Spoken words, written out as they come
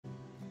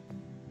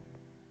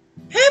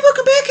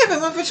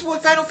everyone for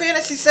support Final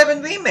Fantasy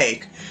VII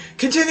Remake.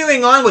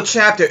 Continuing on with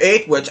Chapter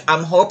 8, which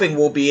I'm hoping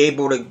we'll be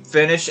able to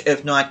finish,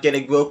 if not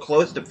getting real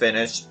close to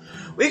finish.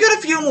 We got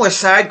a few more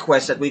side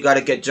quests that we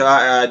gotta get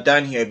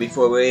done here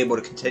before we're able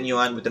to continue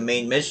on with the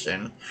main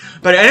mission.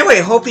 But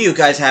anyway, hope you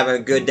guys have a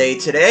good day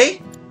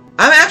today.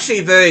 I'm actually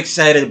very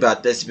excited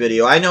about this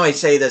video. I know I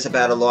say this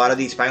about a lot of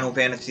these Final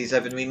Fantasy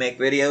VII Remake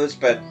videos,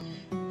 but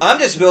I'm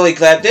just really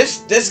glad.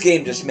 This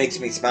game just makes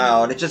me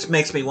smile, and it just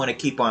makes me want to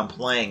keep on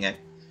playing it.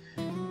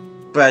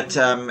 But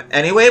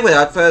anyway,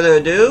 without further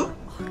ado,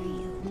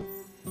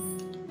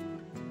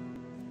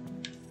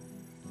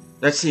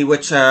 let's see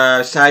which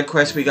side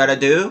quest we gotta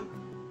do.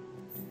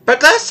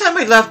 But last time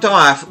we left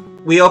off,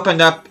 we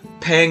opened up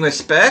Paying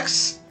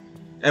Respects,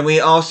 and we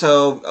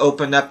also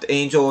opened up the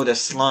Angel of the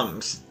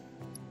Slums.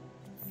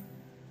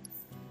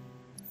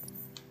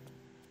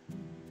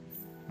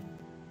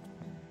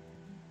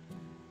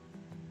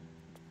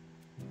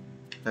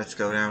 Let's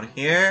go down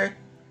here.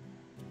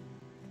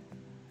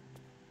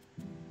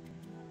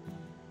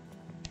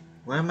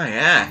 Where am I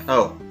at?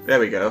 Oh, there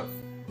we go.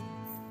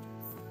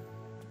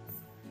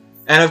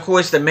 And of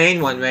course the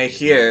main one right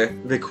here,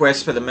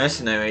 Request for the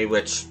Mercenary,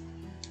 which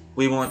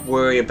we won't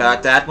worry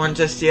about that one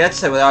just yet,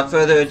 so without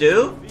further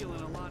ado.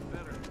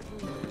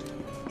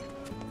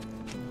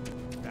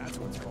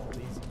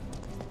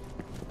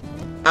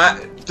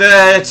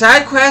 The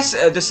side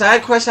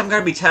quest I'm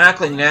going to be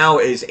tackling now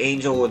is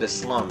Angel of the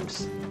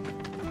Slums.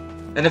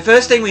 And the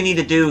first thing we need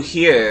to do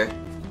here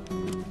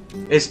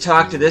is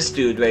talk to this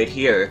dude right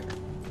here.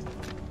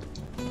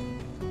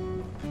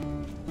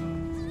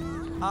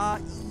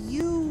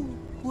 You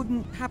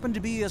wouldn't happen to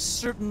be a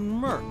certain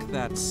merc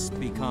that's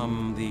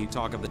become the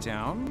talk of the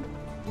town?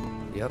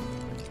 Yep.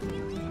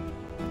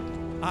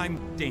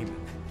 I'm Damon.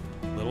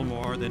 Little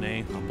more than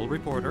a humble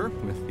reporter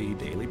with the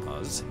Daily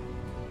Buzz.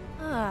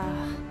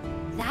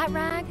 That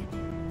rag?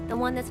 The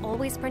one that's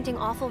always printing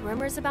awful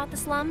rumors about the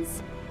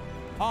slums?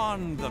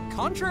 On the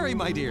contrary,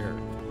 my dear.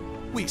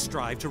 We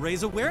strive to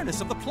raise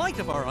awareness of the plight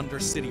of our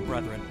undercity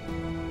brethren.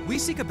 We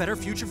seek a better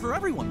future for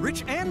everyone,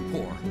 rich and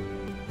poor.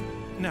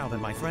 Now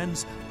then, my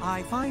friends,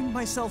 I find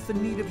myself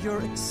in need of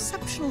your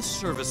exceptional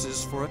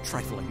services for a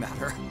trifling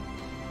matter.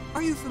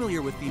 Are you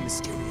familiar with the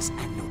mysterious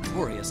and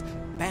notorious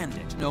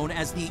bandit known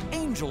as the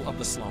Angel of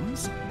the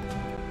Slums?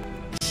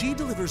 She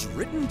delivers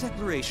written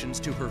declarations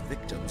to her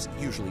victims,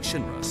 usually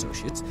Shinra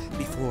associates,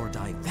 before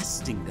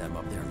divesting them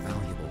of their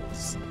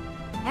valuables.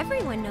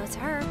 Everyone knows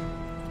her.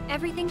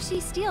 Everything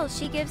she steals,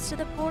 she gives to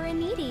the poor and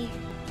needy.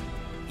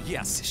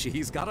 Yes,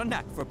 she's got a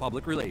knack for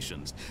public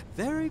relations.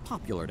 Very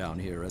popular down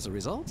here as a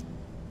result.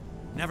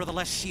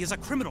 Nevertheless, she is a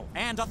criminal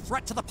and a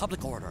threat to the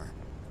public order.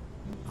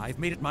 I've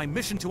made it my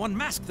mission to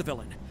unmask the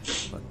villain,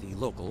 but the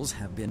locals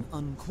have been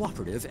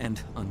uncooperative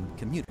and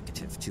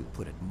uncommunicative, to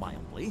put it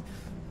mildly.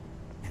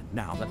 And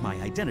now that my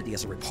identity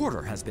as a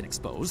reporter has been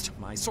exposed,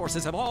 my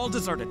sources have all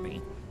deserted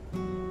me.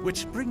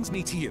 Which brings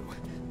me to you,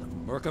 the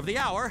merc of the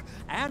hour,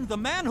 and the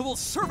man who will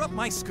serve up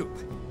my scoop.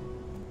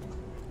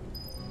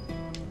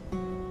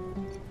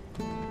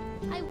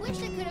 I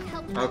wish I could have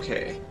helped.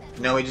 Okay,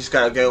 now we just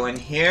gotta go in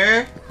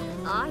here.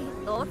 I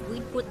thought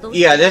we'd put those.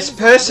 Yeah, this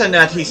person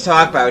that he's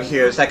talking about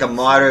here is like a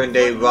modern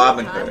day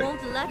Robin Hood.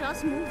 Won't let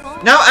us move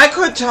on. Now, I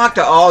could talk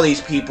to all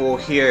these people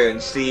here and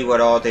see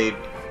what all they...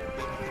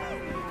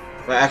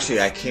 Well,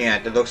 actually, I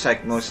can't. It looks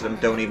like most of them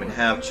don't even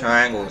have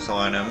triangles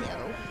on them.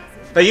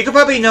 But you could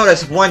probably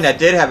notice one that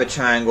did have a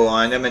triangle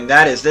on them, and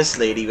that is this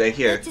lady right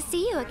here. Good to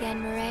see you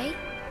again, Mireille.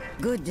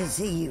 Good to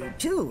see you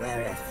too,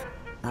 Aerith.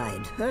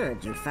 I'd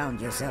heard you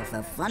found yourself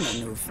a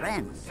funny new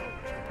friend.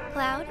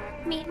 Cloud,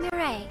 meet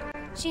Mireille.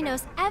 She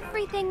knows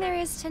everything there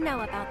is to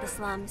know about the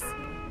slums.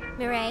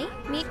 Mireille,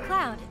 meet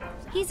Cloud.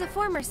 He's a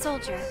former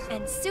soldier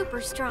and super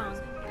strong.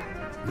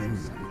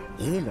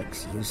 He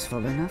looks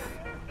useful enough.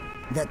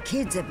 The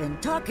kids have been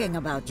talking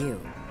about you.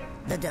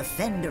 The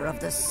defender of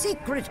the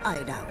secret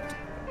hideout.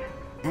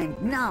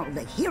 And now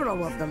the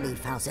hero of the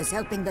Leaf House is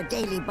helping the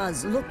Daily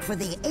Buzz look for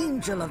the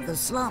Angel of the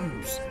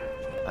Slums.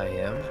 I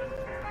am?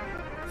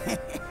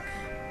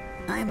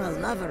 I'm a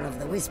lover of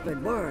the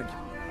whispered word.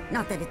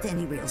 Not that it's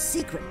any real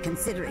secret,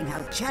 considering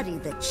how chatty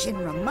the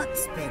Shinra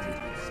mutt's been.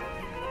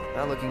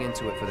 Not looking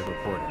into it for the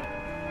reporter.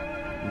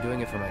 I'm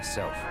doing it for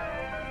myself.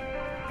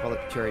 Call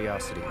it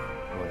curiosity,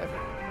 or whatever.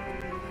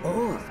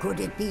 Or could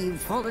it be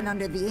you've fallen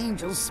under the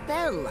Angel's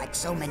spell like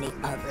so many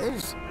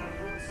others?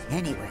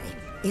 Anyway,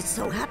 it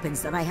so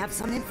happens that I have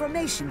some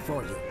information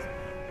for you.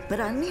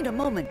 But I'll need a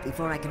moment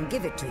before I can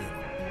give it to you.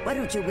 Why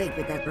don't you wait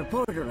with that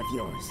reporter of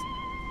yours?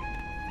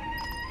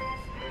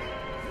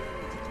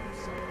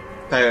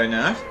 Fair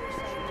enough.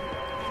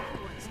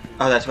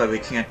 Oh, that's why we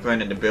can't run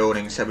in the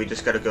building, so we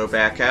just gotta go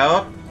back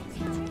out.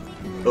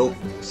 Oh,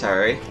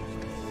 sorry.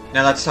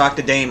 Now let's talk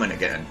to Damon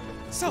again.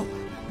 So,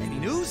 any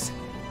news?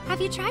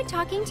 Have you tried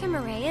talking to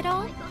Mireille at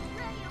all?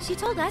 She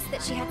told us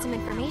that she had some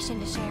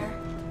information to share.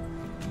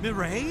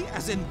 Mireille?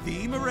 As in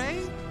the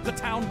Mireille? The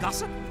town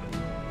gossip?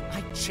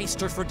 I chased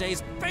her for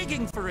days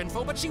begging for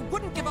info, but she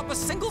wouldn't give up a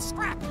single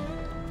scrap.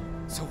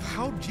 So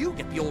how'd you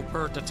get the old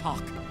bird to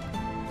talk?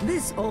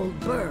 This old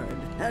bird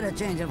had a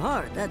change of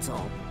heart, that's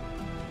all.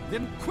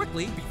 Then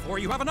quickly, before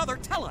you have another,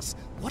 tell us,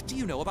 what do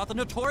you know about the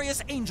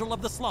notorious angel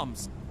of the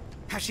slums?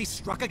 Has she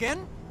struck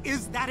again?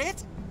 Is that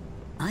it?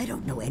 I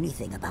don't know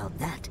anything about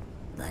that,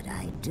 but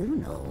I do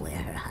know where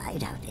her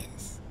hideout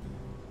is.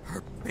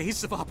 Her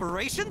base of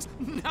operations?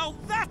 Now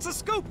that's a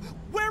scoop!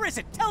 Where is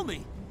it? Tell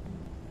me!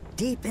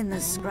 Deep in the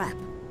scrap,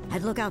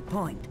 at Lookout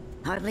Point.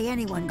 Hardly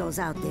anyone goes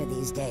out there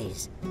these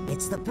days.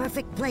 It's the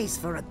perfect place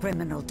for a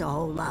criminal to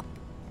hole up.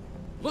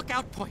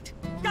 Lookout Point.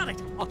 Got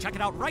it! I'll check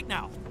it out right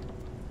now.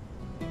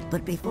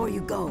 But before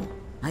you go,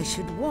 I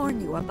should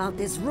warn you about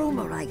this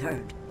rumor I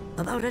heard.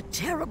 About a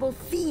terrible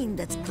fiend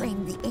that's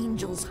claimed the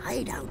Angel's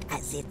hideout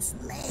as its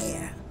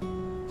lair.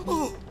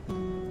 Oh!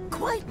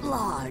 Quite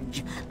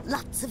large,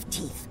 lots of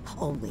teeth,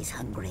 always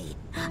hungry.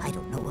 I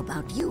don't know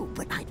about you,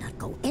 but I'd not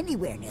go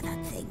anywhere near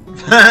that thing.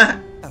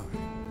 Oh,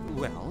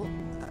 well,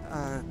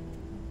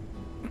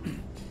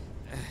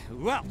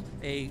 well,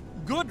 a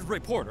good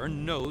reporter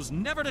knows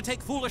never to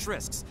take foolish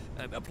risks.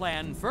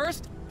 Plan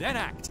first, then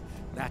act.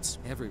 That's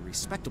every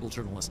respectable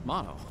journalist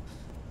motto.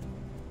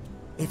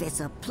 If it's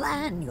a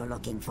plan you're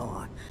looking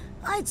for,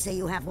 I'd say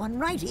you have one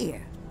right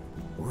here.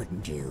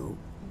 Wouldn't you?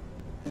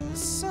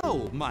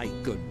 So, my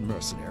good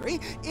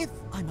mercenary, if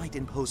I might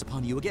impose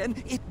upon you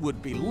again, it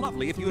would be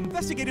lovely if you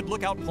investigated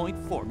Lookout Point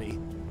for me.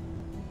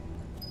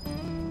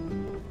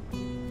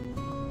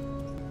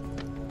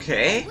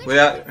 Okay,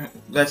 well,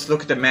 let's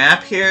look at the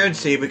map here and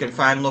see if we can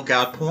find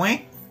Lookout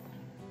Point.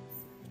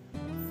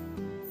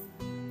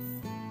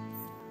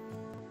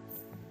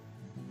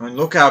 And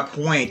Lookout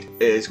Point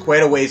is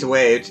quite a ways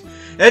away.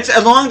 It's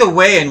along the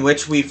way in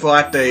which we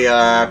fought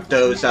the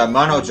those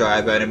mono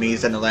drive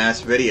enemies in the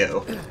last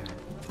video.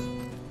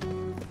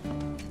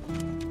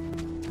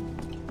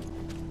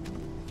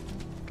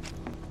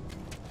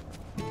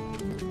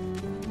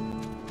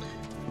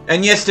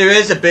 And yes, there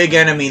is a big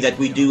enemy that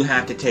we do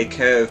have to take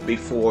care of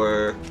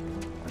before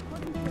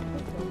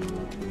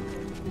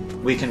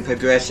we can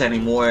progress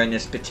anymore in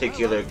this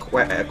particular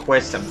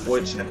quest,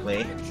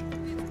 unfortunately.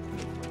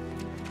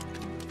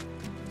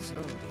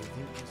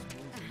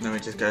 Then we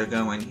just gotta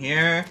go in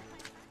here.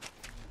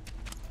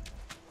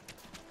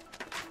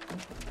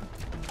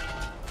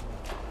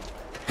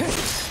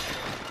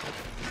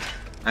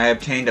 I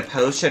obtained a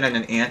potion and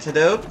an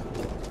antidote.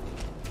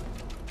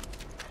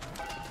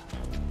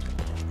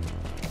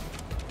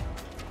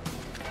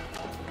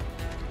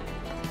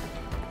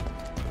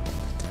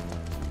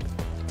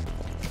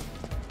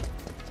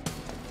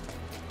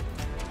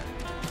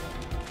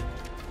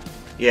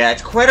 Yeah,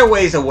 it's quite a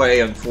ways away,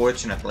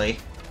 unfortunately.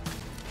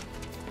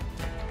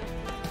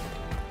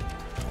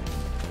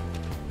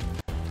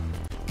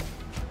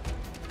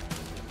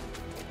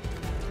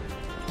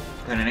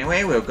 But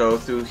anyway, we'll go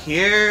through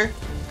here.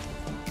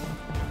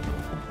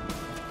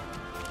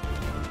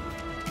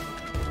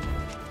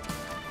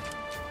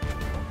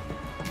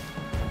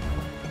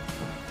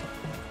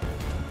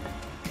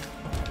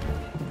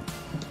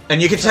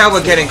 And you can tell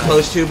we're getting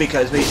close to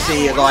because we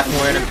see a lot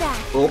more enemies.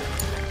 Oh.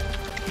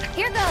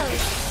 Here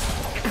goes.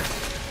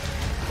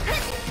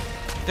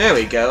 There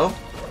we go.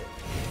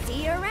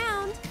 See you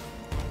around.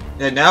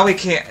 And now we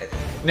can't.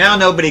 Now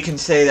nobody can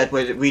say that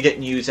we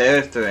didn't use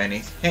Earth or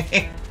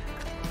anything.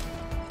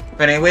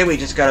 But anyway, we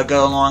just gotta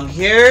go along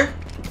here.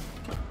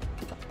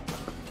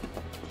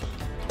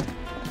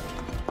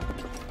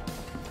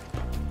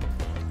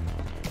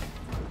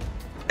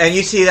 And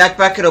you see that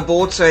bucket of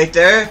bolts right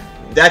there?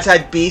 That's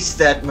that beast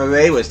that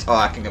Murray was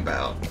talking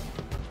about.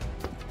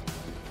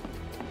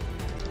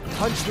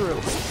 Punch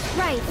through.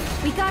 Right,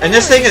 we got. And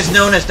this thing is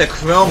known as the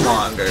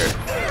Chromonger.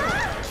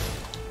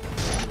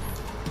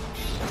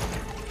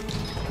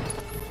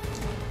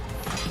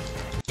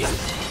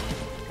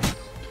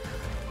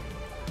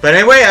 But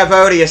anyway, I've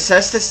already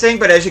assessed this thing,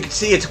 but as you can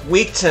see, it's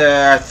weak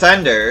to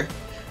thunder.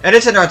 And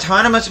it's an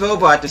autonomous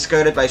robot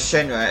discarded by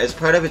Shinra as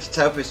part of its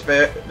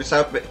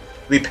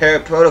self-repair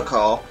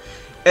protocol.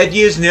 It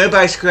used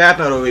nearby scrap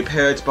metal to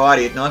repair its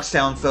body. It knocks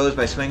down foes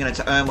by swinging its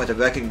arm with a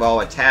wrecking ball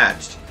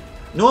attached.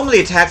 Normally,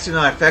 attacks do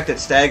not affect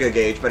its stagger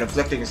gauge, but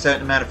inflicting a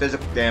certain amount of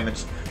physical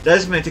damage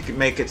does make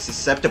it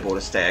susceptible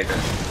to stagger.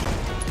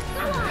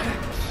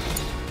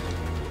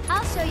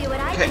 I'll show you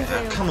what I Okay,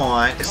 can do. come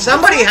on.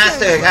 Somebody has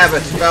to have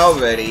a spell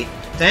ready.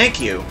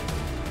 Thank you.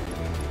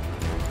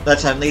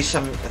 Let's unleash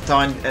some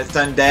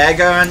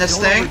Thundagger on this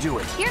thing. Don't overdo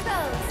it. Here goes.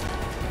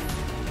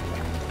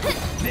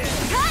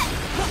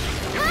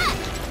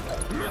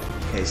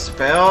 Okay,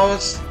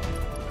 spells.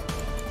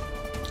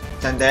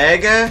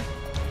 Thundagger.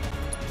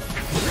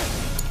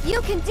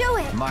 You can do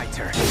it. My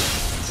turn.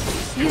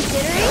 You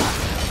jittery?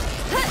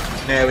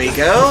 There we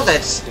go.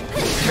 Let's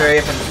hurry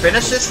up and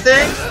finish this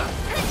thing.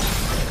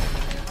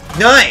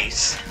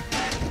 Nice!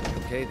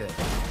 Okay then.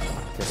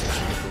 Guess I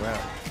should look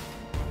around.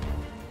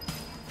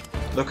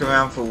 Look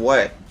around for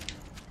what?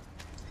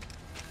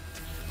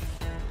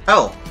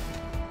 Oh.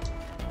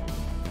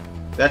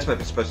 That's what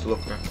we're supposed to look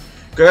for.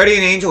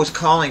 Guardian Angel's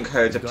calling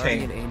cards The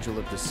obtained. Guardian Angel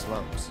of the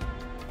Slums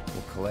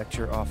will collect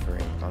your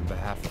offering on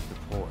behalf of the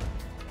poor.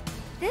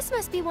 This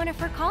must be one of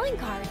her calling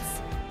cards.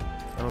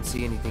 don't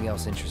see anything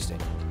else interesting.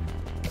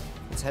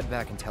 Let's head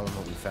back and tell him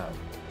what we found.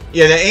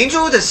 Yeah, the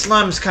Angel of the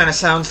Slums kind of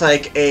sounds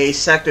like a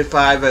Sector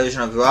 5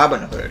 version of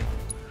Robin Hood.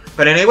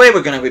 But anyway,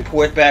 we're going to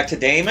report back to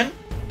Damon.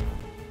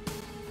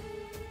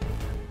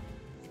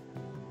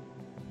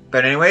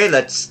 But anyway,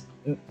 let's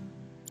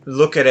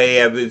look at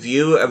a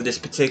review of this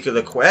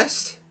particular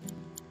quest.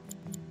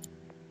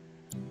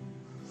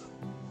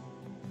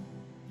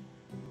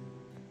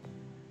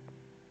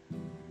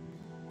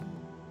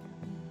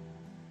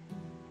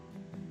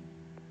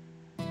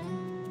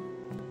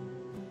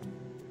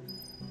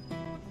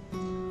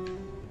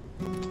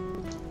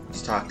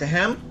 Let's talk to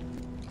him.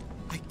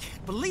 I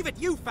can't believe it!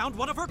 You found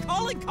one of her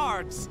calling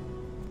cards!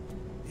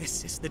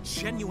 This is the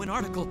genuine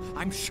article,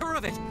 I'm sure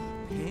of it.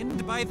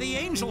 Pinned by the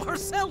Angel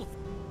herself!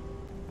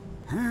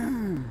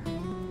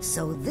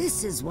 So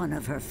this is one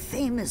of her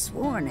famous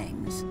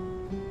warnings.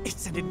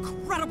 It's an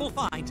incredible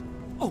find!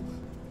 Oh,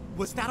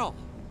 was that all?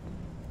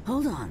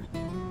 Hold on.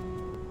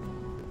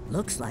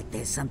 Looks like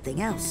there's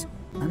something else.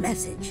 A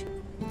message.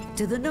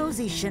 To the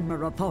nosy Shinra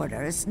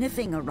reporter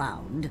sniffing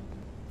around,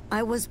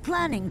 I was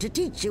planning to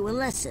teach you a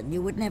lesson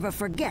you would never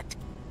forget.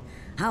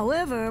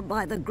 However,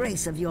 by the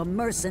grace of your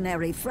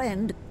mercenary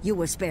friend, you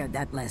were spared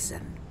that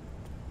lesson.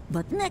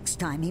 But next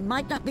time he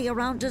might not be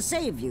around to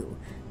save you.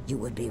 You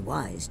would be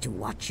wise to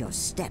watch your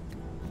step.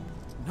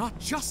 Not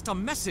just a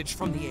message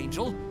from the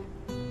Angel.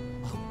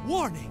 A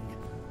warning.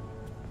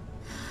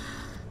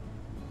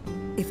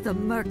 If the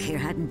Merc here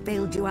hadn't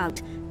bailed you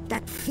out,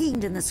 that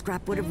fiend in the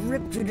scrap would have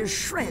ripped you to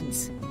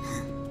shreds.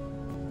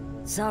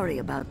 Sorry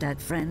about that,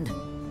 friend.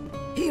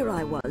 Here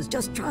I was,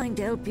 just trying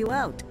to help you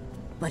out.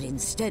 But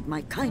instead,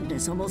 my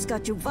kindness almost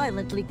got you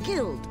violently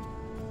killed.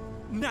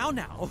 Now.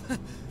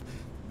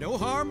 No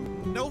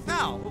harm, no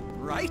foul,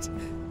 right?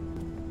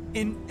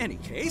 In any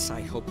case,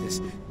 I hope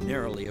this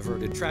narrowly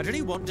averted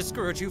tragedy won't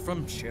discourage you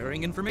from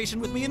sharing information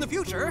with me in the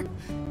future.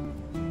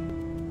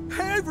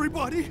 Hey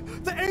everybody!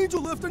 The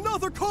Angel left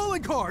another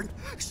calling card!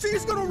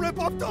 She's gonna rip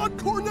off Don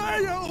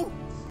Corneo!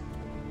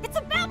 It's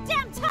about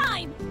damn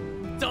time!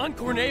 Don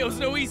Corneo's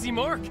no easy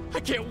mark. I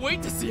can't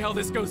wait to see how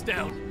this goes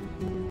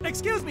down.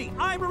 Excuse me,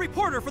 I'm a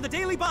reporter for the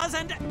Daily Buzz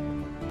and...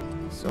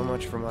 So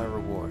much for my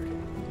reward.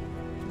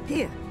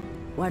 Here,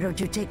 why don't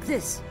you take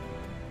this?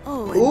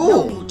 Oh, and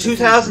no Ooh, need to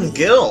 2,000 thank me.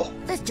 gil.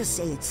 Let's just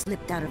say it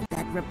slipped out of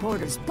that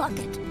reporter's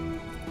pocket.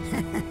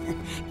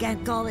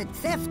 Can't call it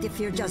theft if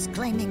you're just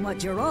claiming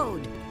what you're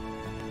owed.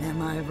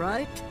 Am I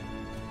right?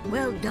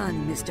 Well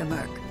done, Mr.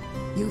 Merc.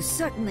 You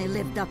certainly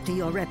lived up to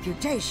your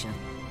reputation.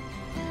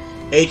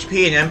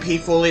 HP and MP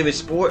fully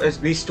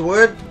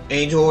restored.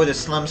 Angel of the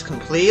Slums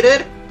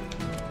completed.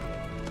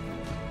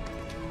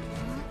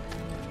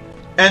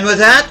 And with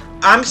that,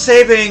 I'm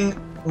saving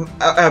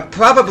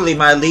probably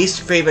my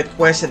least favorite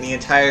quest in the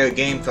entire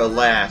game for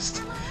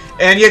last.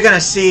 And you're gonna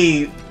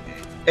see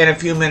in a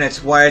few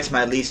minutes why it's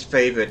my least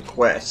favorite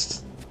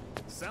quest.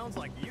 Sounds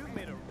like you've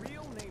made a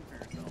real name for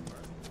yourself,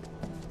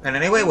 Merc. And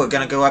anyway, we're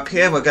gonna go up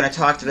here and we're gonna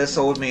talk to this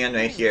old man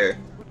right here.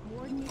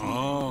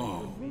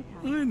 Oh,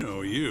 I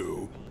know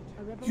you.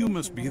 You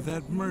must be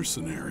that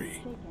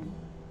mercenary.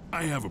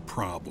 I have a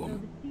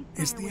problem.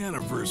 It's the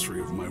anniversary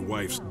of my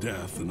wife's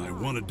death and I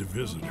wanted to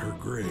visit her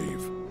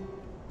grave.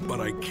 But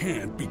I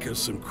can't because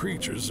some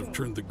creatures have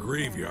turned the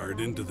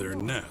graveyard into their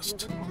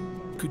nest.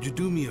 Could you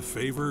do me a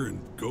favor and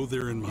go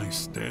there in my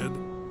stead?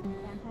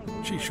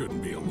 She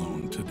shouldn't be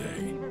alone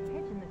today.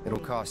 It'll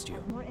cost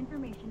you.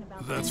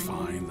 That's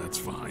fine, that's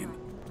fine.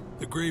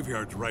 The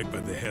graveyard's right by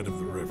the head of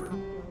the river.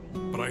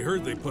 But I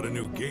heard they put a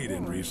new gate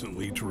in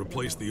recently to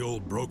replace the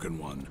old broken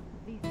one.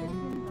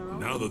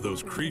 Now that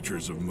those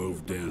creatures have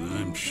moved in,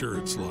 I'm sure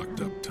it's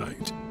locked up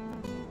tight.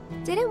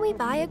 Didn't we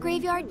buy a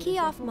graveyard key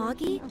off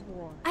Moggy?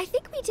 I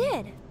think we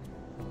did.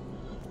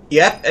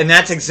 Yep, and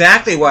that's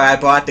exactly why I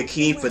bought the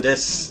key for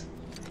this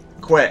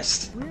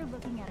quest.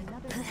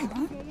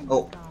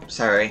 Oh,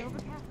 sorry.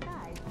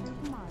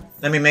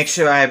 Let me make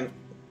sure I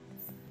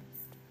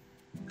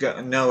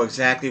know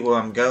exactly where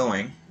I'm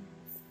going.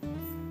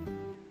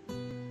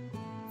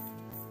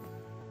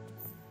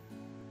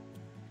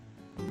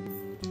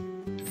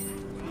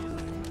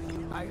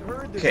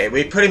 Okay,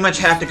 we pretty much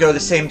have to go the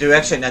same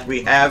direction that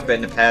we have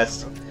been the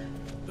past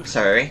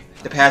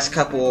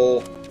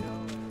couple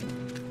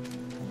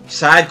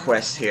side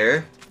quests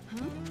here.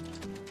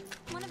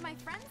 One of my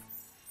friends?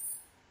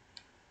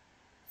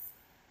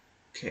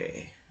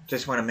 Okay,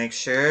 just want to make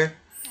sure.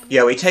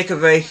 Yeah, we take a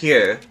right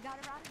here,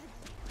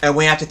 and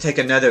we have to take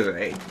another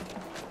right.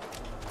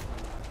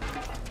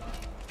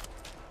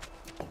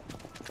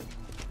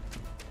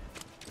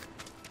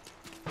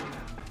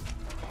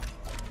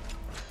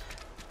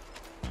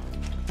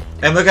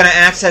 And we're gonna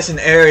access an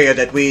area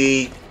that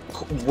we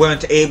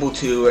weren't able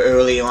to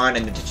early on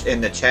in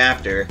the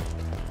chapter.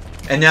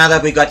 And now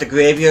that we got the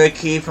graveyard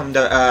key from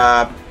the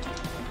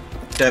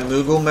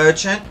Moogle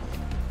merchant,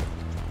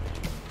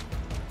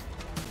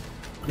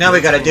 now we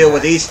gotta deal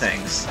with these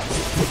things.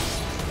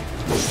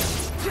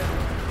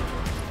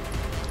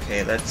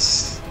 Okay,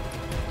 let's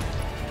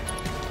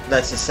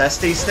assess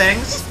these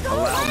things.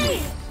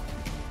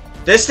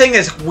 This thing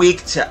is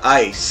weak to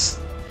ice.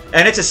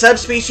 And it's a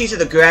subspecies of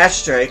the grass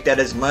strike that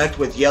is marked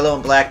with yellow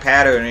and black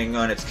patterning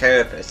on its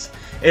carapace.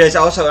 It is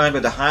also armed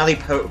with a highly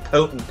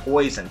potent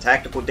poison.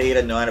 Tactical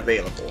data not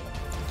available.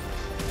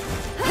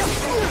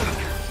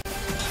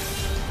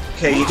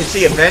 Okay, you can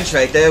see a bench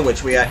right there,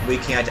 which we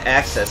can't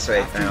access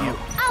right now.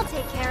 I'll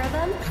take care of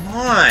them. Come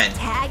on!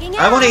 Tagging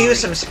I want to out. use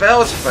some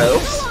spells,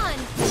 folks. Go on.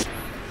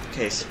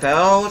 Okay,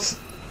 spells.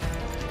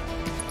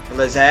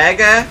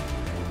 Lazaga.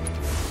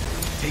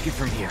 Take it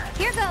from here.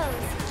 Here goes.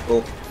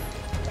 Oh.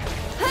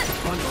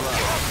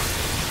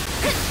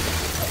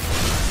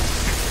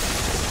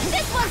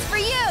 This one's for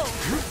you.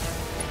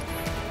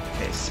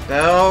 Okay,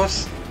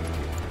 spells.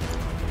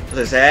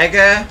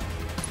 Lazaga.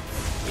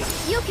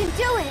 You can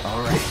do it.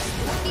 All right.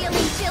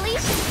 Feeling chilly?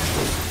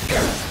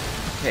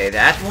 Okay,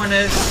 that one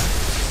is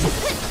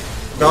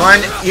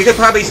gone. You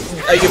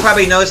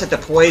probably notice that the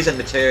poison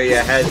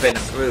materia has been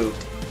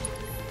improved.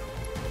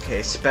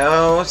 Okay,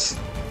 spells.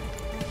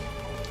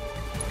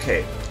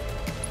 Okay.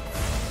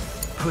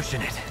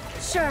 Pushing it.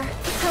 Sure.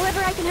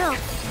 However I can help.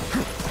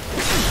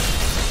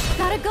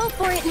 Gotta go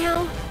for it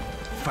now.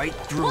 Fight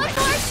through One it.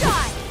 more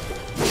shot.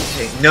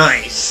 Okay,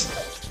 nice.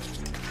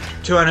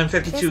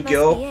 252 This must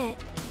gil. be it.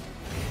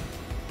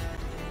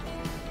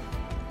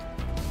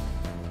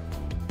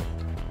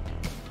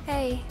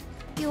 Hey,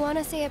 you want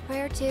to say a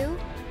prayer too?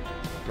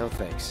 No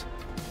thanks.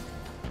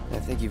 I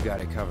think you've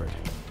got it covered.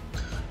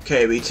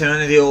 Okay,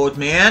 return to the old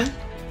man.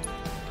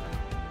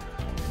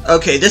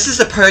 Okay, this is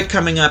the part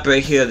coming up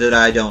right here that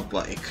I don't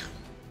like.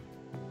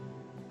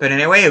 But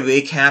anyway, a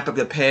recap of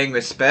the paying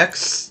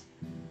respects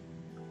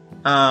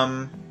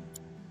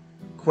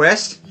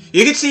quest.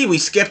 You can see we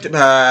skipped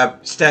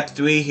step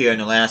 3 here in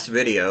the last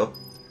video.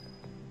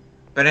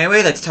 But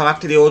anyway, let's talk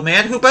to the old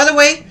man, who, by the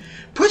way,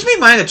 puts me in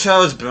mind of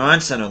Charles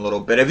Bronson a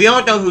little bit. If you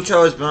don't know who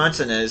Charles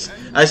Bronson is,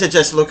 I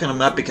suggest looking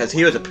him up because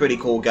he was a pretty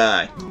cool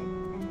guy.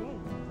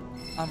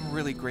 I'm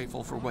really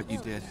grateful for what you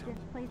did.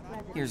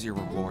 Here's your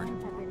reward.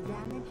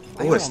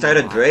 Oh, a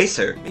studded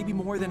bracer. Maybe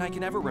more than I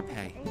can ever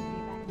repay.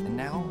 And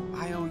now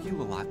I owe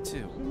you a lot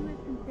too.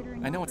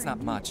 I know it's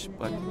not much,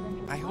 but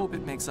I hope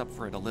it makes up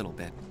for it a little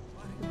bit.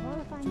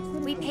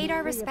 We paid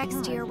our respects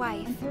to your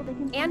wife,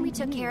 and we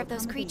took care of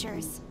those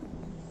creatures.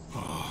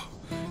 Oh,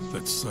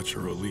 that's such a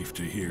relief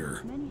to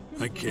hear.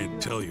 I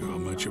can't tell you how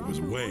much it was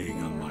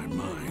weighing on my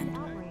mind.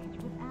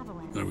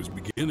 I was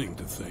beginning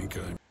to think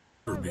I'd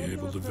never be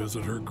able to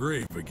visit her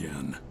grave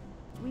again.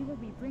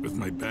 With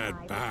my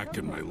bad back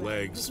and my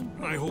legs,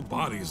 my whole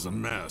body's a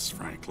mess,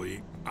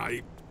 frankly.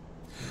 I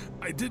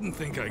didn't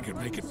think I could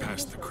make it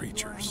past the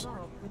creatures.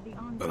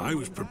 But I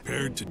was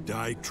prepared to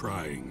die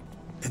trying.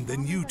 And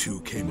then you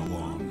two came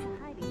along.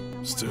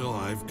 Still,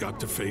 I've got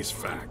to face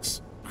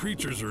facts.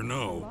 Creatures or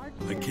no,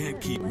 I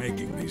can't keep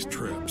making these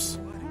trips.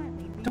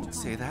 Don't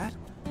say that.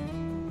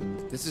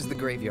 This is the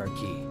graveyard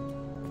key.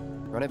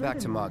 Run it back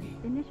to Moggy.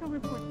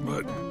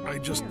 But I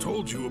just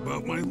told you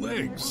about my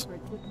legs.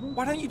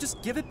 Why don't you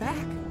just give it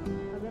back?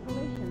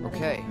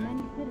 Okay.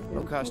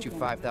 It'll cost you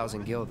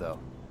 5,000 gil, though.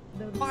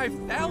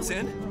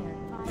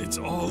 5,000? It's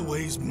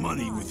always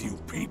money with you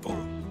people.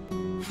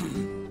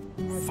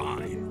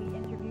 Fine.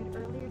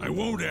 I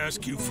won't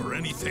ask you for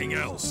anything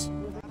else.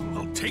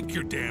 I'll take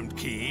your damned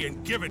key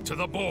and give it to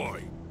the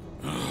boy.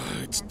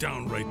 It's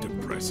downright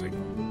depressing.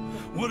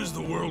 What is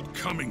the world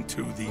coming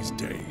to these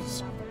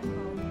days?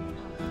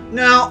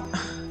 Now,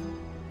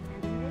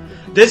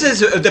 this is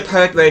the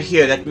part right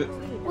here that...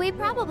 We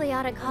probably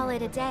ought to call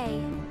it a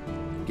day.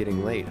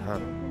 Getting late, huh?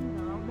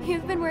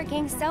 You've been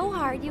working so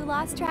hard you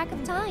lost track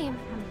of time.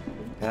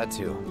 Had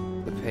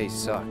to. The pay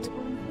sucked.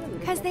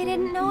 'Cause they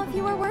didn't know if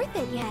you were worth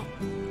it yet.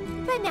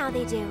 But now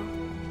they do.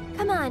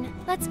 Come on,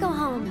 let's go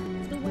home.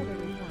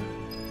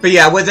 But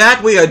yeah, with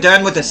that, we are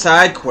done with the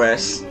side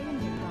quests.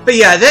 But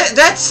yeah,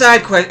 that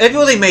side quest, it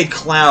really made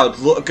Cloud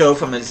go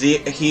from a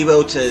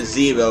hero to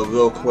zero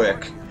real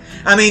quick.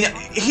 I mean,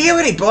 he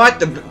already bought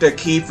the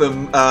key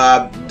from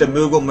the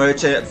Moogle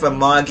merchant from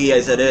Moggy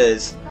as it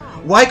is.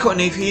 Why couldn't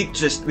he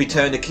just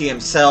return the key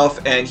himself?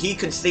 And he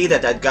could see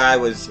that that guy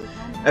was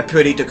a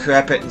pretty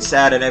decrepit and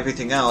sad and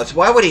everything else.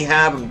 Why would he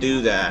have him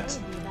do that?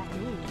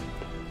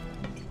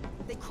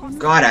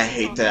 God, I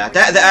hate that.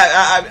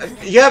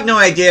 You have no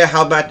idea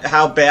how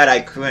bad I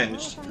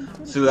cringed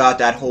throughout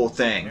that whole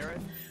thing.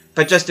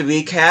 But just to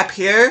recap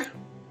here,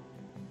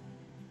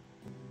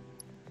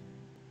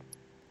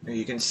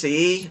 you can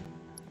see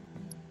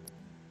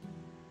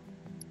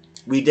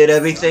we did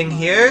everything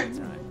here.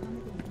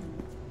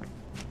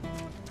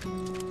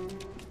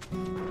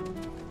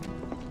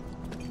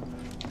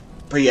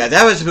 But yeah,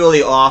 that was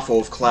really awful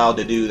of Cloud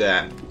to do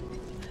that.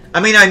 I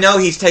mean, I know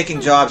he's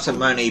taking jobs and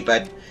money,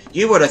 but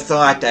you would have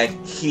thought that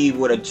he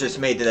would have just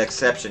made the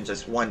exception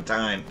just one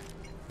time.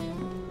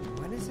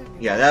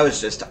 Yeah, that was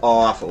just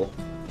awful.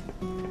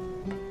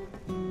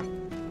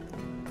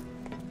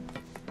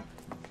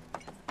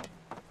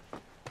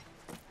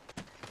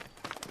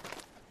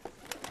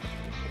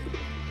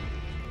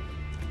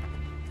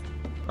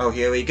 Oh,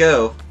 here we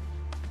go.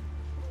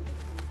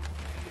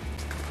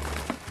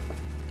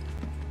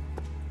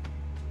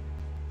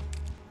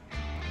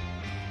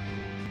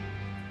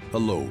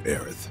 Hello,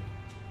 Aerith.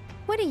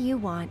 What do you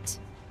want?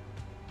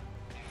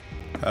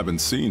 Haven't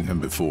seen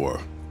him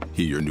before.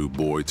 He your new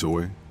boy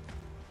toy?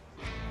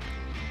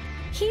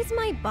 He's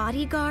my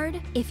bodyguard,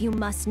 if you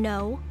must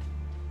know.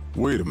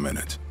 Wait a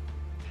minute.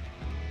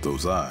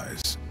 Those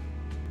eyes.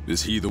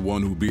 Is he the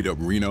one who beat up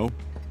Reno?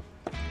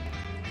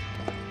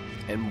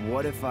 And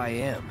what if I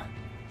am?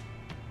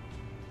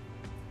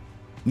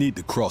 Need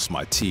to cross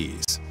my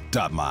T's,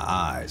 dot my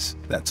I's,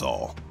 that's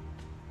all.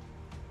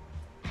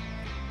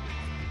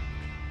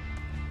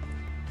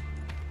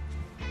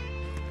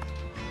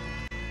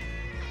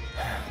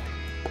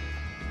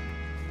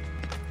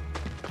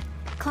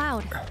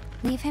 Cloud,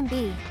 leave him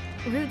be.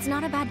 Rude's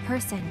not a bad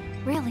person,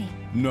 really.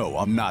 No,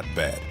 I'm not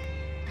bad.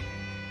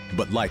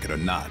 But like it or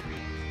not,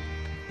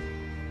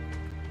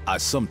 I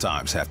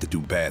sometimes have to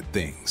do bad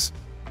things.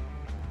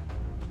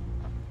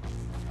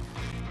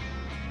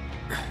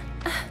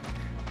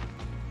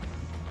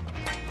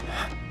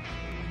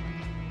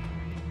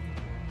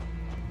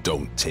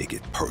 Don't take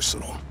it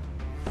personal.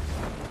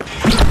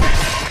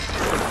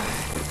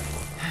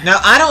 Now,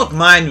 I don't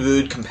mind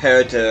Rude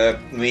compared to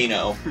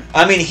Reno.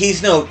 I mean,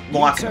 he's no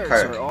walking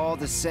perk. Are all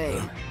the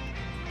same.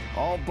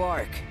 All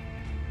bark,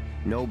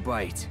 no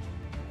bite.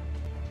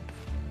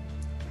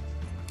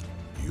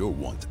 You're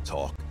one to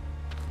talk.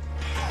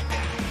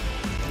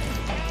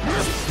 No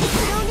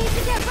need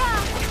to get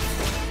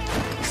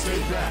rough. Stay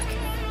back.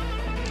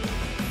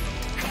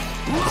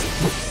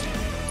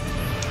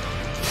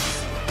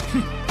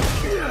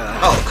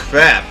 Oh,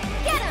 crap.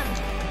 Get him!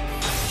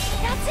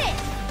 That's it!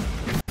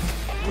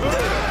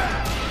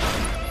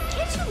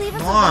 Can't you leave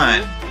us Come on.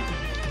 alone?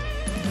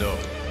 No.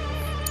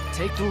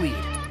 Take the lead.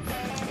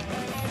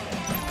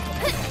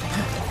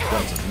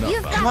 That's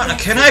enough. Come on,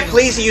 can I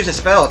please use a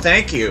spell?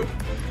 Thank you.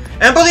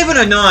 And believe it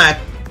or not,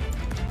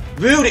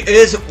 Rude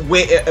is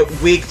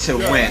weak to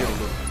win.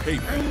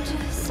 I'm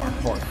just so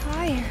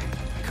tired.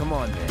 Come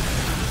on, man.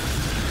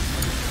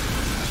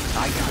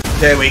 I got it.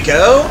 There we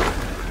go.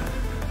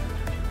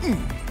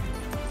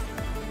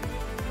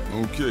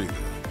 Okay.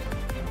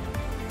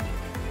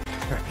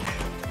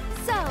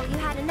 So, you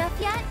had enough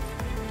yet?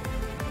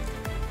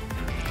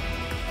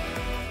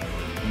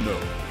 No,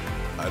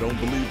 I don't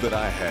believe that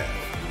I have.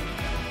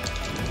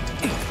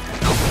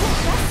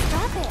 Just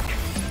stop it.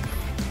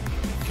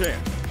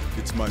 Can't.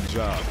 It's my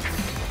job.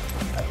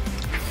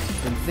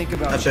 And think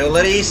about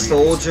Agility,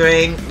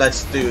 soldiering,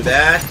 let's do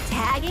that.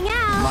 Tagging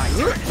out. My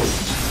turn.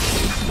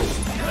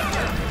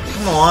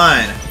 Come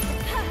on.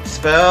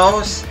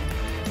 Spells.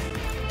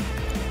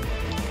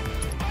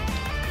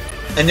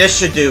 And this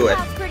should do it.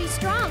 That's pretty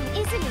strong,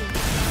 isn't he?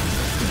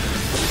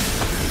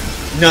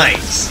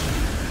 Nice.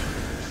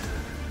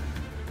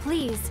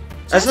 Please,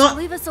 That's just not-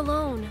 leave us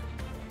alone.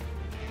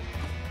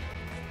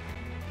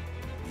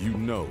 You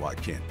know I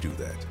can't do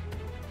that.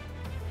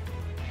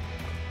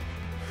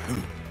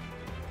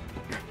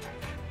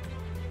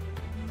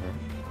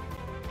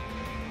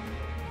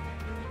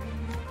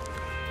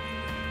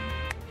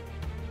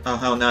 Oh,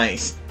 how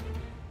nice.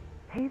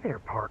 Hey there,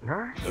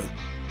 partner.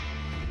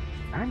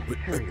 I'm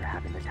sure you're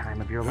having the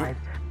time of your life,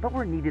 but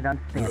we're needed on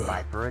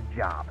standby for a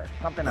job. It's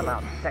something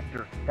about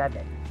Sector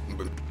 7.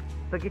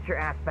 So get your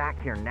ass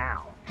back here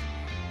now.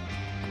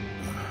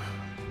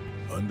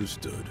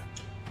 Understood.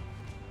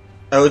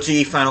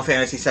 OG Final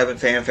Fantasy VII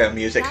fanfare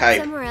music Got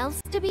hype. somewhere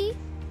else to be?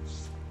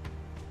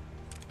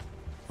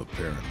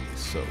 Apparently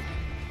so.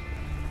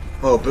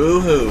 Oh,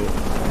 boo-hoo.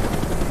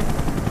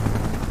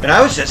 And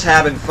I was just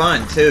having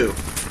fun, too.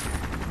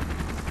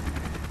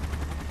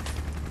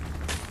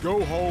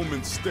 Go home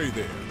and stay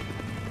there.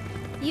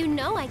 You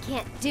know I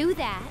can't do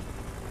that.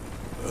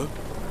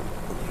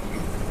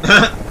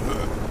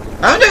 I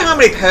wonder how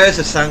many pairs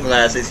of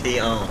sunglasses he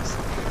owns.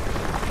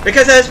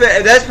 Because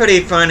that's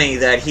pretty funny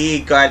that he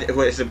got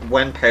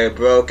one pair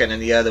broken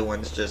and the other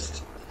one's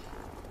just...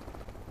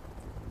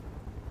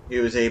 He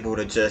was able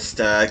to just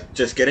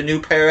get a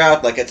new pair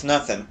out like it's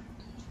nothing.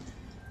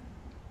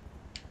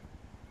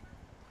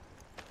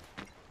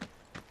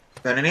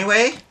 But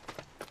anyway...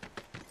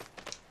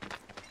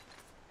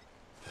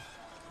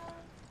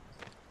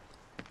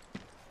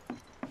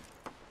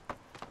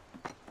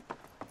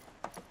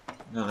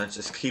 No, let's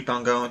just keep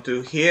on going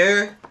through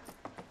here.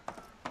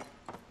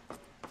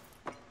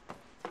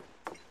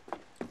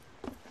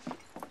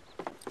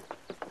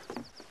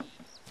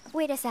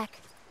 Wait a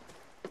sec.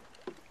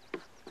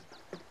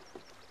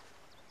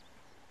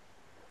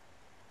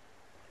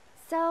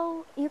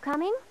 So, you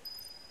coming?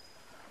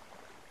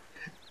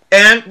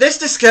 And this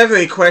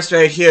discovery quest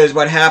right here is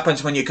what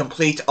happens when you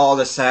complete all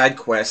the side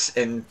quests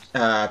in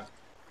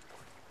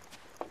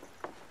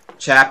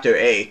Chapter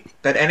 8.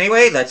 But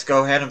anyway, let's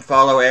go ahead and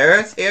follow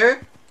Aerith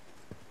here.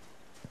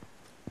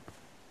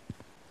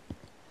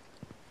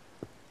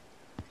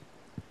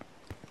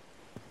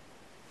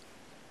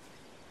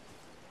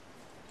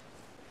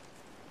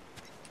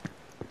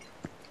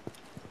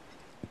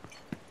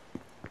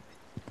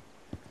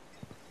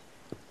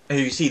 And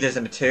you see there's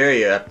a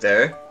materia up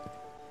there.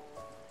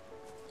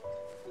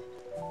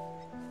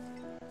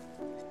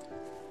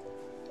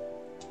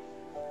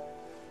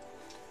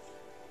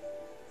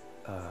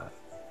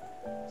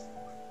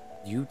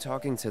 You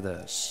talking to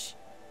the... Shh.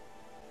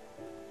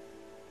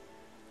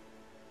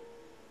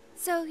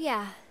 So,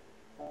 yeah.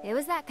 It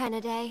was that kind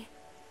of day.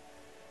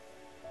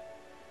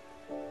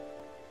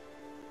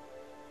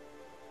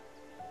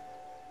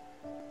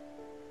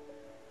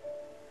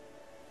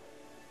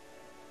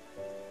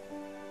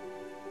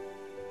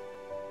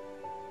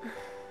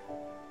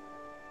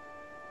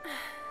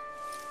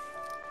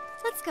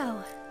 Let's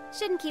go.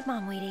 Shouldn't keep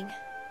Mom waiting.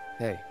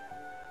 Hey.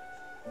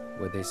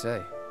 What'd they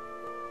say?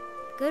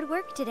 Good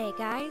work today,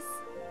 guys.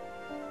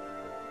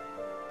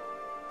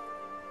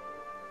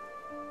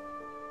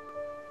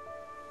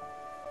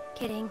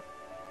 Kidding.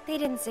 They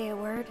didn't say a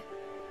word.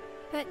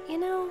 But, you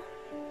know...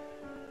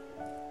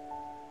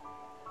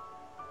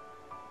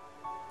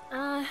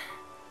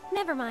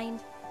 never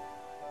mind.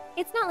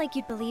 It's not like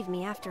you'd believe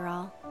me after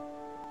all.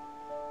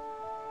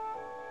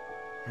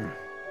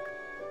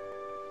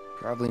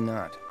 Probably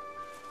not.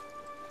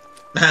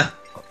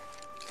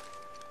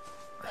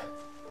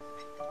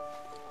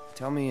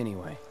 Tell me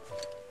anyway.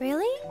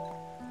 Really?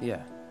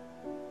 Yeah.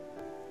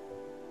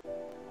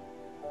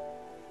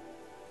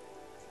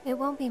 It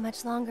won't be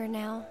much longer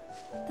now.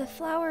 The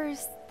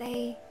flowers,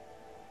 they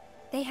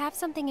have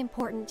something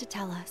important to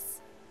tell us.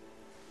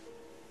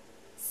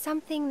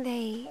 Something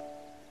they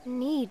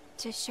need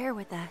to share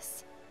with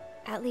us.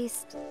 At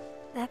least,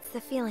 that's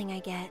the feeling I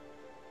get.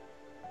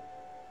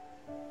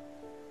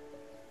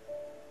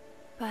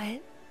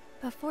 But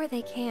before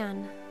they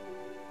can,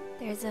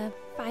 there's a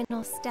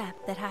final step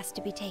that has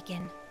to be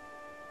taken.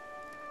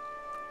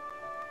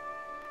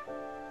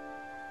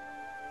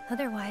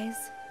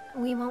 Otherwise,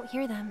 we won't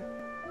hear them.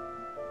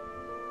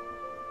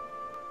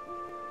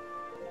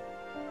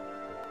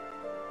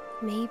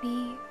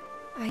 Maybe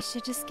I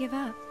should just give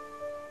up.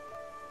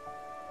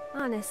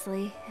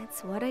 Honestly,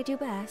 it's what I do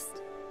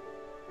best.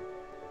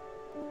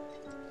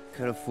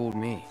 Could have fooled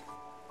me.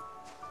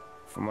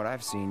 From what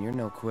I've seen, you're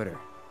no quitter.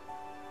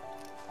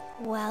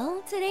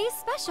 Well, today's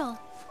special.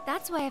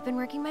 That's why I've been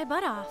working my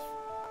butt off.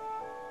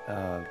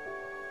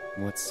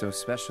 What's so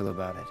special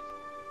about it?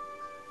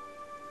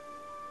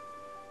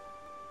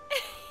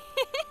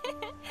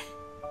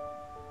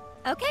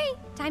 Okay,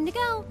 time to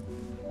go.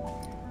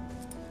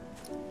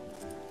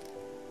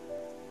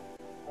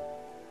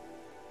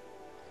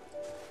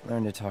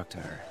 Learn to talk to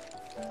her.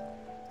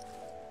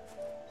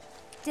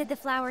 Did the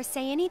flowers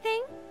say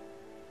anything?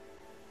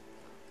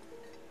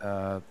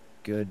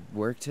 Good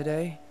work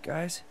today,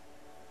 guys?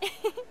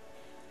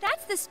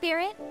 That's the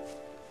spirit.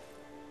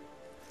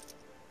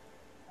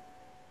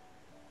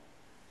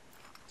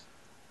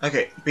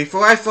 Okay,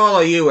 before I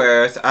follow you,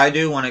 Earth, I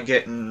do want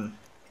to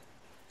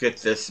get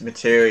this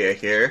materia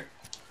here.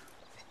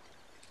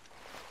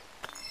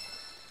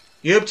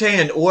 You obtain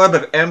an orb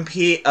of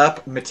MP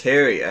up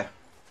materia.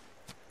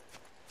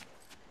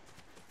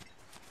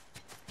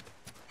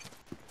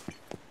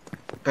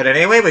 But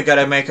anyway, we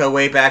gotta make our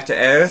way back to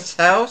Aerith's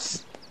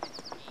house.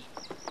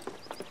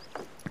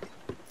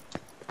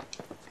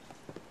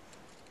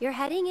 You're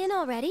heading in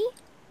already?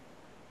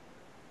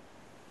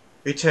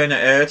 Return to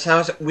Aerith's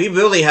house? We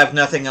really have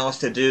nothing else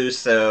to do,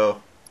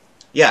 so...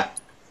 yeah.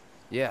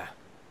 Yeah,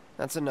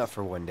 that's enough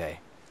for one day.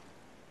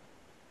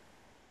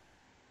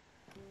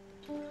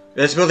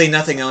 There's really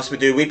nothing else we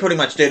do. We pretty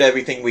much did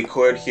everything we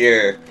could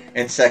here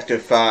in Sector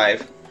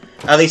 5.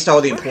 At least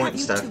all the important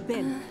stuff. Where have you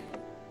two been?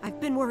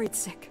 I've been worried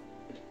sick.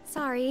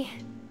 Sorry.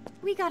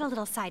 We got a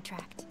little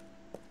sidetracked.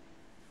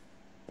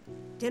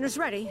 Dinner's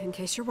ready, in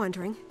case you're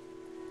wondering.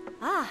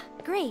 Ah,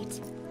 great.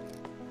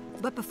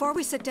 But before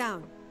we sit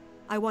down,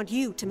 I want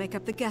you to make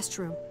up the guest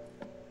room.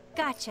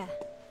 Gotcha.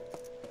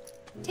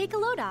 Take a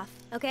load off,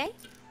 okay?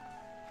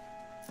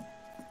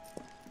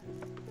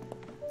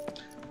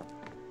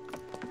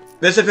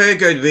 There's a very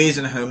good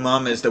reason her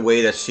mom is the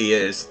way that she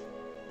is.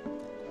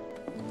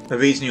 A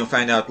reason you'll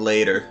find out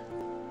later.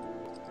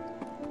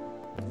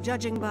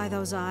 Judging by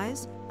those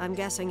eyes, I'm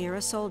guessing you're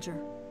a soldier.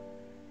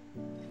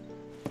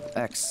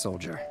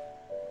 Ex-soldier.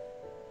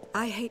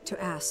 I hate to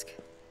ask,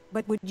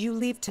 but would you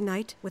leave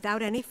tonight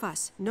without any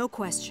fuss, no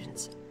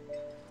questions?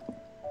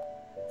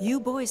 You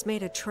boys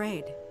made a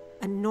trade,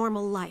 a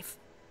normal life,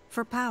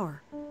 for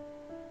power.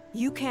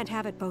 You can't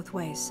have it both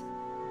ways.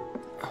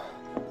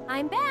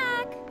 I'm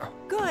back!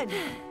 Good!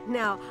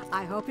 Now,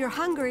 I hope you're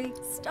hungry.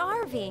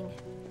 Starving,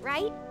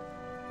 right?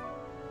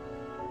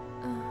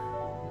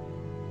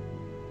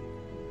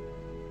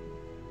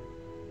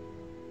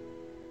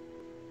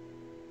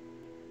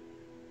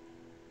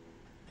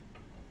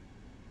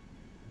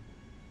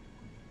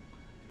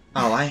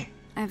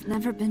 I've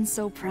never been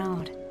so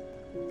proud.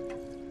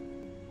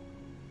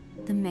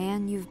 The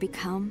man you've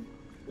become.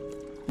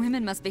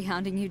 Women must be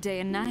hounding you day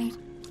and night.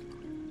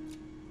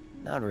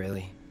 Not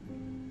really.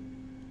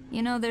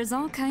 You know, there's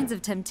all kinds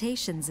of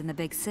temptations in the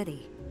big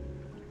city.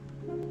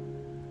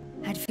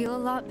 I'd feel a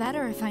lot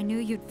better if I knew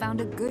you'd found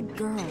a good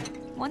girl.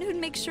 One who'd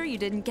make sure you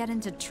didn't get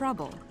into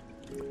trouble.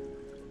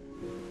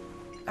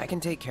 I can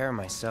take care of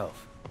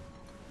myself.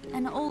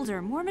 An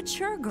older, more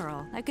mature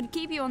girl that could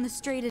keep you on the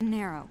straight and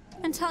narrow,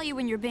 and tell you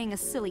when you're being a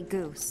silly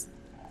goose.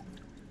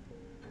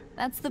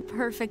 That's the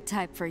perfect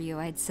type for you,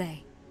 I'd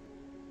say.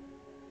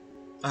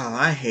 Oh,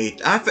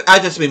 I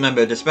just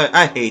remembered this, but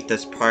I hate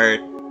this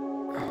part.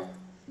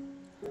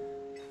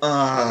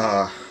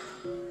 I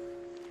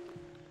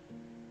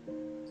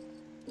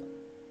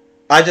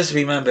just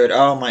remembered,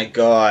 oh my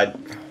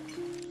god.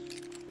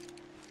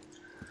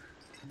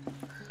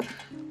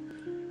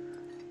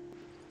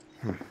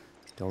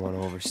 Don't want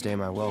to overstay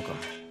my welcome.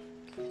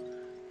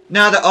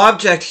 Now the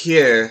object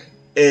here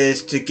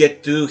is to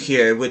get through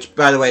here, which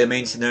by the way the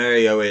main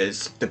scenario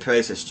is the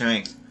price of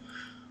strength.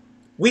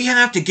 We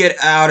have to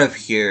get out of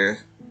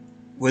here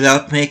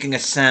without making a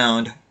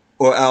sound,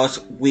 or else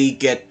we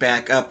get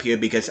back up here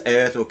because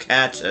Aerith will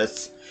catch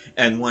us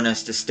and want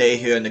us to stay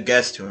here in the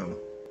guest room.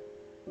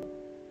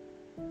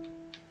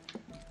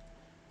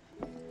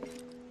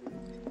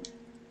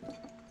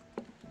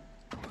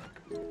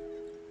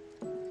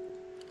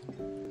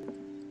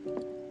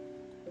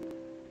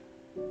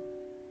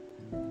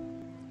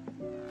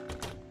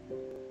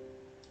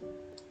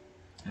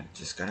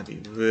 Just gotta be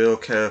real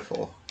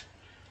careful.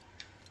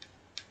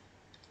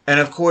 And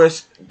of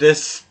course,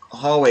 this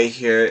hallway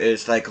here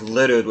is like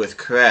littered with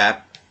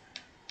crap.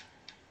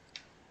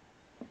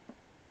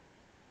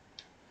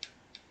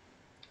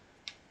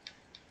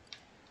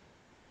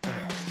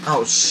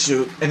 Oh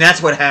shoot, and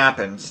that's what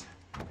happens.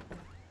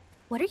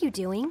 What are you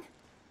doing?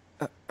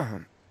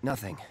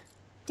 Nothing.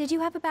 Did you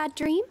have a bad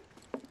dream?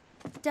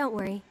 Don't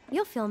worry,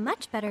 you'll feel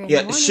much better in the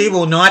Yeah, morning. she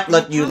will not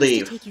let you I promise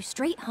leave. to take you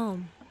straight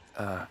home.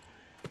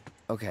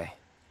 Okay.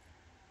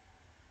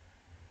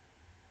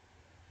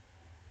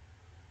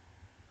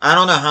 I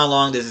don't know how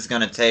long this is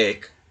gonna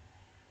take.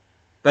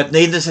 But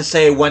needless to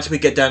say, once we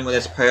get done with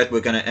this part,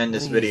 we're gonna end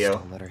this video.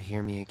 Don't let her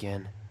hear me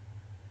again.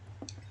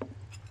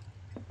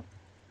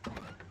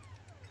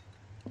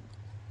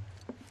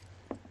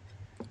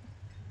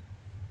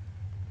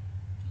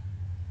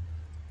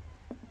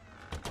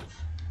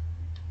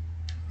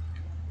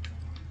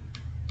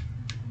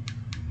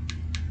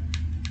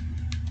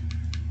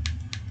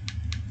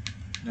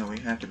 No, we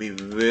have to be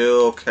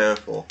real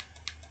careful.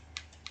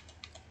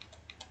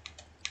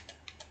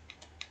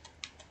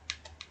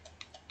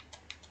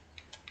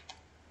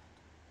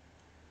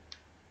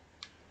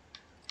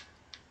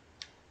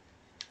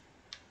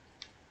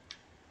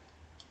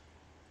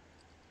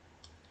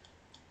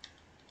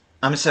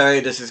 I'm sorry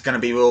this is gonna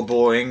be real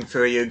boring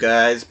for you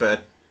guys,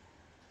 but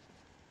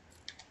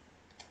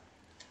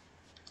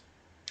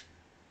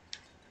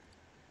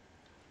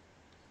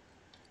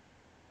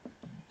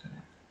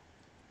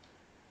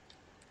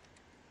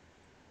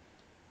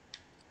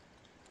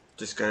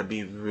just gotta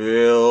be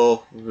real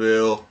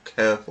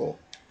careful.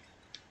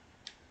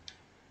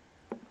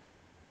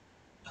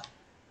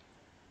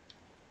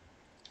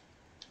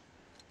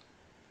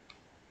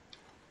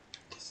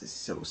 This is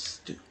so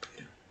stupid.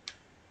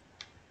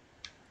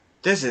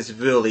 This is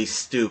really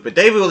stupid.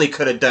 They really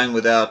could have done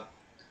without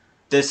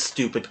this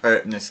stupid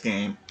part in this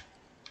game.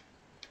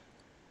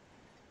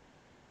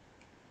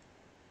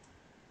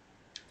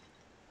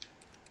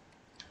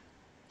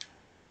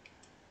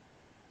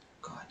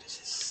 God,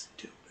 this is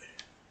stupid.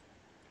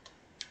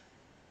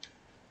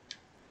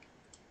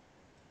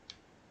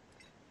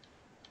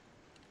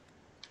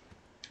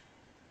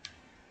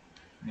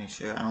 Make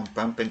sure I don't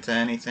bump into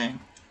anything.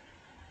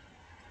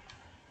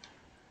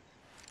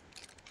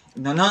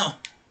 No, no.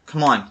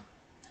 Come on.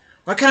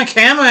 What kind of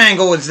camera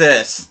angle is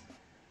this?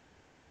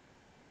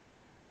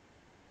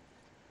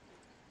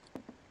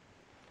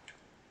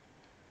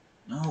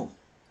 No.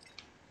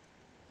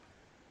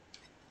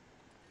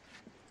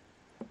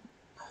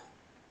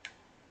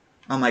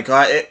 Oh my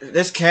god,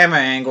 this camera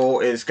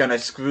angle is gonna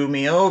screw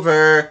me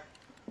over.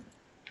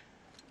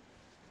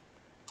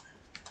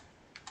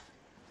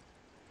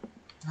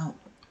 No.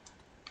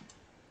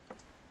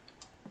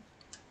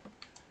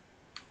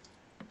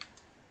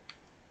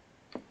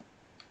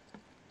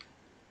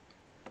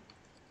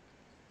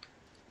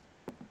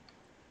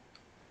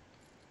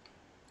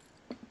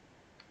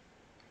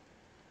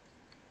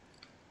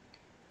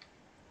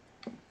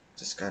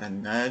 Just gotta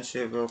nudge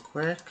it real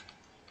quick.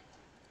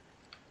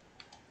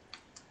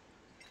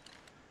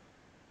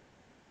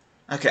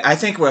 Okay, I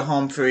think we're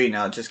home free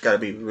now. Just gotta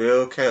be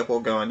real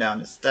careful going down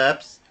the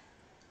steps.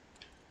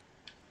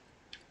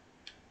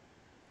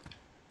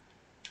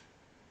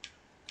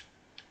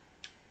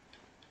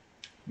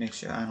 Make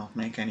sure I don't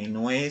make any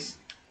noise.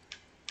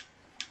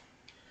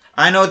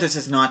 I know this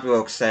is not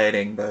real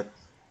exciting, but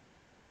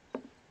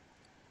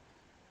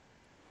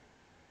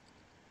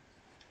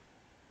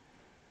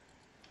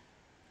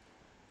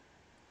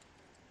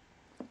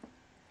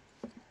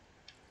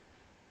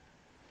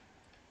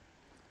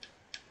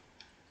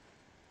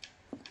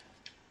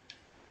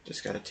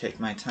just gotta take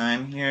my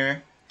time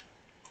here.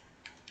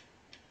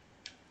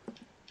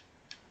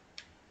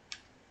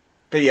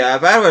 But yeah,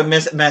 if I would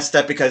have messed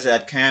up because of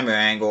that camera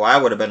angle, I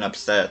would have been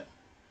upset.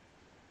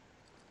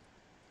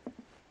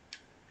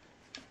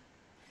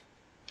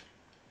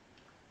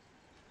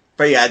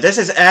 But yeah, this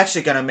is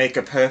actually gonna make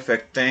a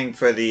perfect thing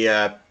for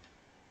the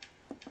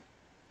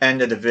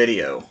end of the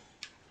video.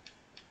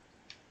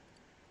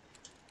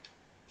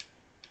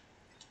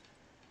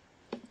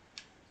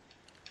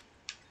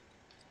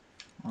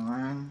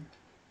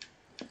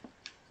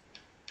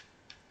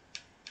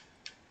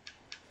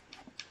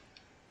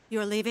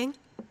 You're leaving?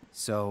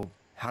 So,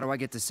 how do I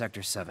get to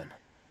Sector 7?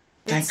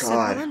 Thank It's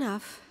God. simple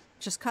enough.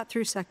 Just cut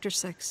through Sector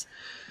 6.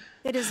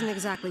 It isn't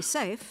exactly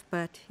safe,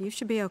 but you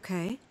should be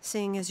okay,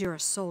 seeing as you're a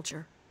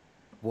soldier.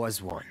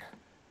 Was one.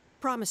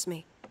 Promise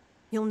me,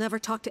 you'll never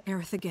talk to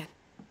Aerith again.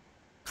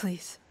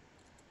 Please.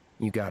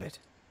 You got it.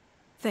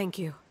 Thank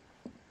you.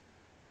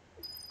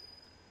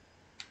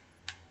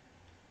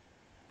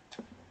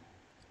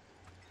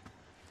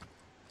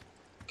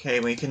 Okay,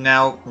 we can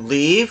now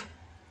leave.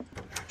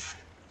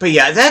 But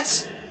yeah,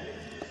 that's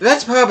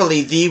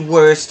probably the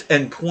worst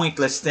and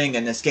pointless thing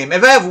in this game.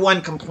 If I have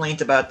one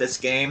complaint about this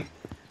game,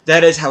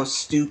 that is how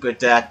stupid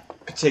that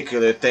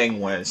particular thing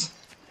was.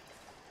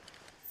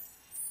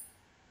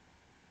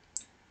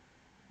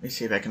 Let me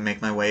see if I can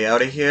make my way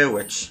out of here,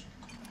 which...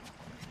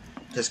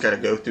 just gotta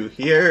go through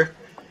here.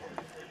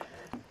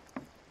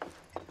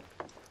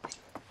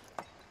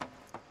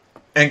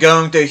 And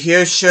going through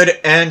here should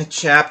end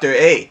Chapter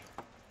 8.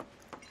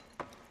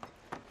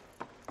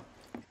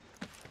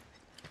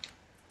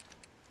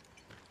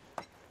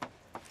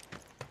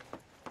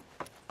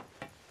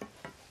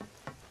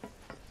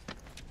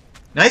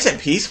 Nice and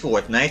peaceful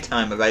at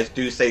nighttime, if I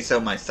do say so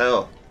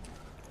myself.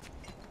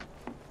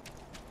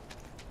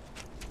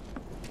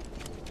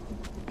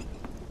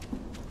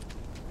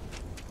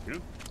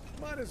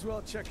 Might as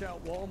well check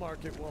out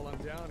Walmart while I'm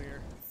down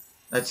here.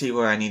 Let's see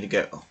where I need to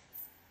go.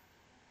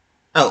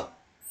 Oh.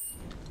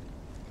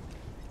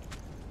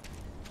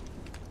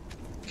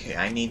 Okay,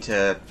 I need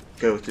to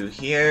go through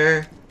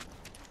here.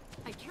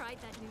 I tried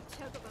that new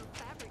Chocobo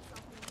fabric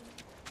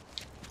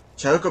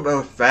softener.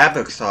 Chocobo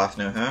fabric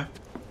softener, huh?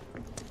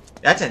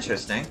 That's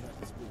interesting.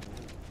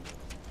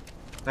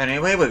 But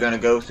anyway, we're gonna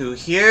go through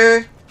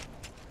here.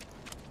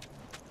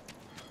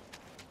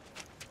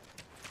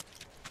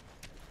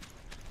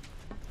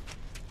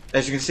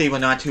 As you can see, we're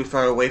not too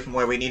far away from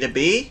where we need to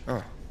be.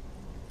 Oh.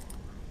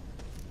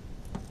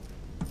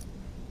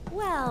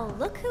 Well,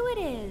 look who it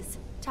is.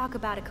 Talk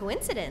about a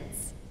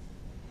coincidence.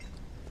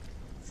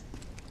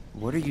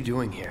 What are you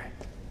doing here?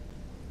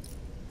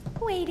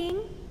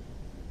 Waiting.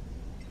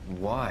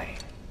 Why?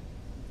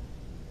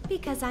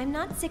 Because I'm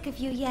not sick of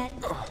you yet.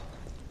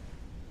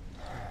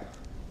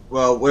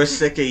 Well, we're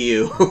sick of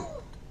you.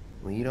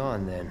 Lead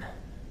on, then.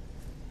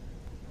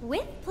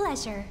 With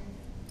pleasure.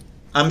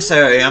 I'm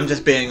sorry, I'm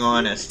just being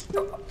honest.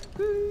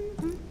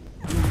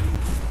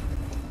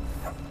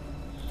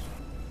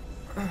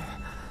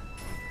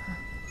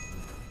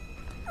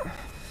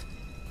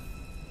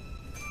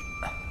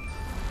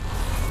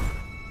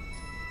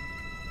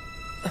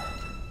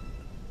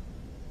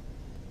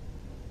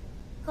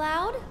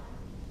 Cloud?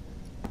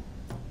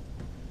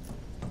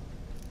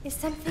 Is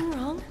something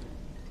wrong?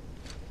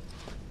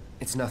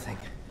 It's nothing.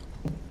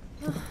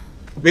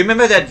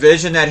 Remember that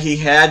vision that he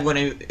had when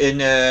he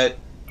in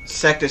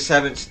Sector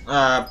 7,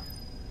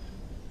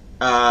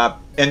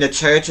 in the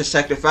church of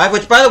Sector 5?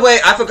 Which, by the way,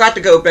 I forgot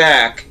to go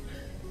back.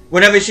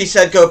 Whenever she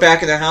said go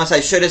back in the house,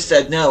 I should have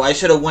said no. I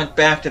should have went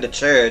back to the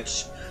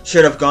church.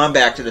 Should have gone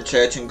back to the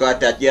church and got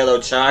that yellow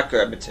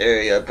chakra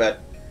materia,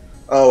 but...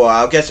 oh,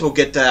 I guess we'll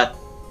get that...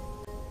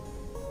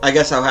 I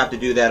guess I'll have to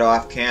do that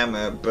off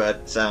camera,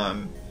 but,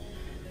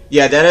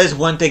 yeah, that is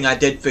one thing I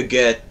did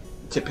forget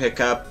to pick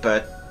up,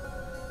 but...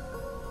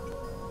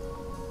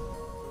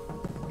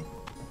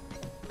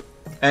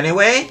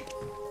 anyway,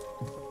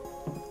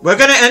 we're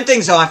gonna end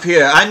things off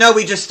here. I know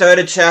we just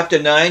started Chapter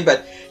 9,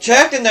 but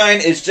Chapter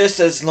 9 is just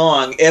as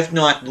long, if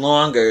not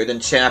longer, than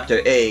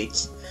Chapter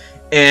 8.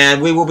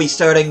 And we will be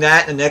starting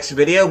that in the next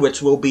video,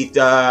 which will be,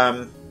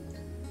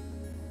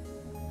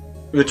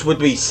 which would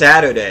be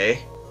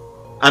Saturday.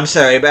 I'm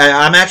sorry, but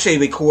I'm actually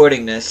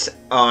recording this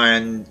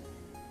on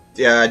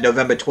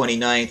November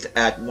 29th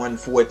at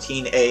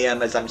 1:14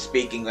 a.m. as I'm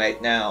speaking right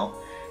now.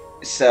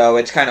 So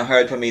it's kind of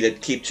hard for me to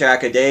keep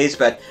track of days,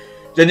 but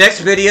the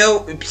next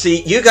video,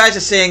 see, you guys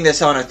are seeing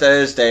this on a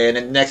Thursday, and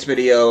the next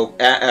video,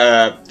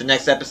 the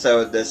next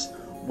episode of this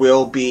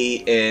will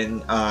be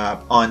in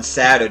on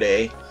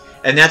Saturday.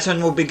 And that's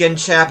when we'll begin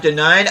Chapter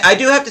 9. I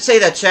do have to say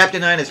that Chapter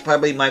 9 is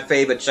probably my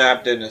favorite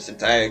chapter in this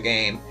entire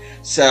game.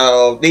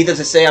 So, needless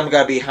to say, I'm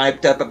going to be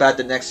hyped up about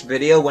the next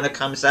video when it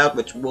comes out,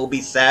 which will be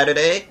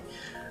Saturday.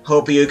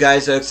 Hope you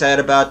guys are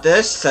excited about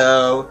this.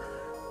 So,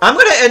 I'm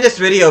going to end this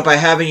video by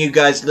having you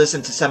guys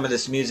listen to some of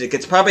this music.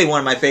 It's probably one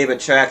of my favorite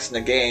tracks in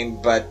the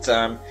game. But,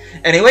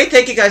 anyway,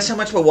 thank you guys so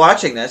much for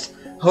watching this.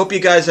 Hope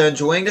you guys are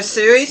enjoying this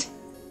series.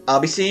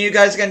 I'll be seeing you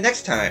guys again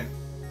next time.